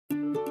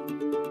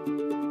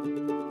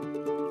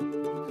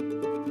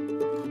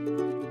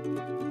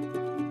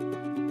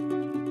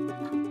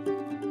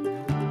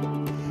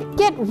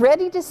Get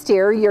ready to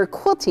steer your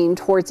quilting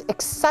towards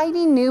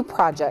exciting new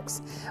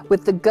projects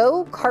with the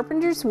Go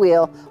Carpenter's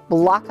Wheel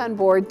block on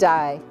board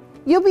die.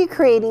 You'll be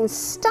creating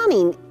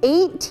stunning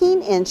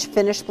 18-inch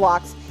finished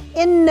blocks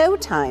in no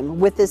time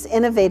with this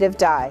innovative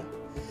die.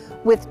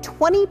 With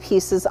 20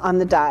 pieces on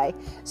the die,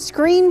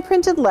 screen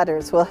printed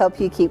letters will help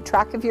you keep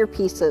track of your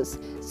pieces.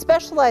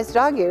 Specialized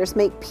dog ears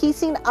make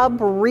piecing a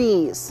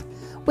breeze.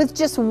 With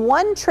just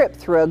one trip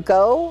through a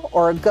Go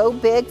or a Go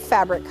Big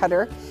fabric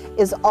cutter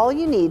is all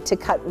you need to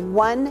cut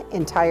one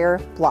entire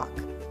block.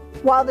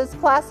 While this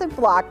classic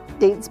block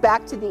dates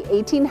back to the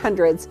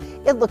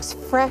 1800s, it looks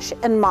fresh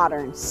and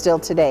modern still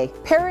today.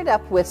 Pair it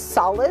up with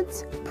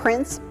solids,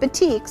 prints,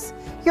 batiks,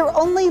 you're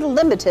only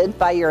limited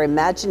by your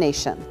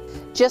imagination.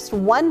 Just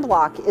one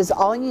block is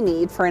all you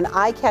need for an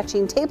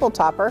eye-catching table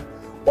topper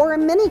or a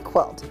mini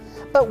quilt.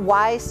 But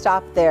why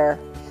stop there?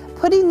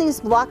 Putting these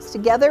blocks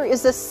together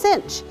is a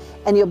cinch,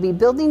 and you'll be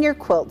building your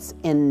quilts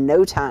in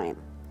no time.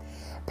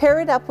 Pair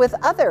it up with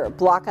other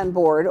block on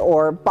board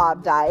or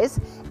bob dies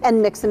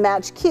and mix and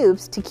match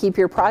cubes to keep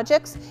your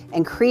projects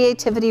and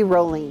creativity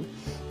rolling.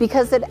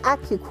 Because at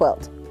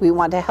AccuQuilt, we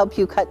want to help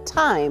you cut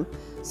time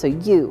so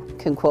you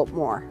can quilt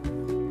more.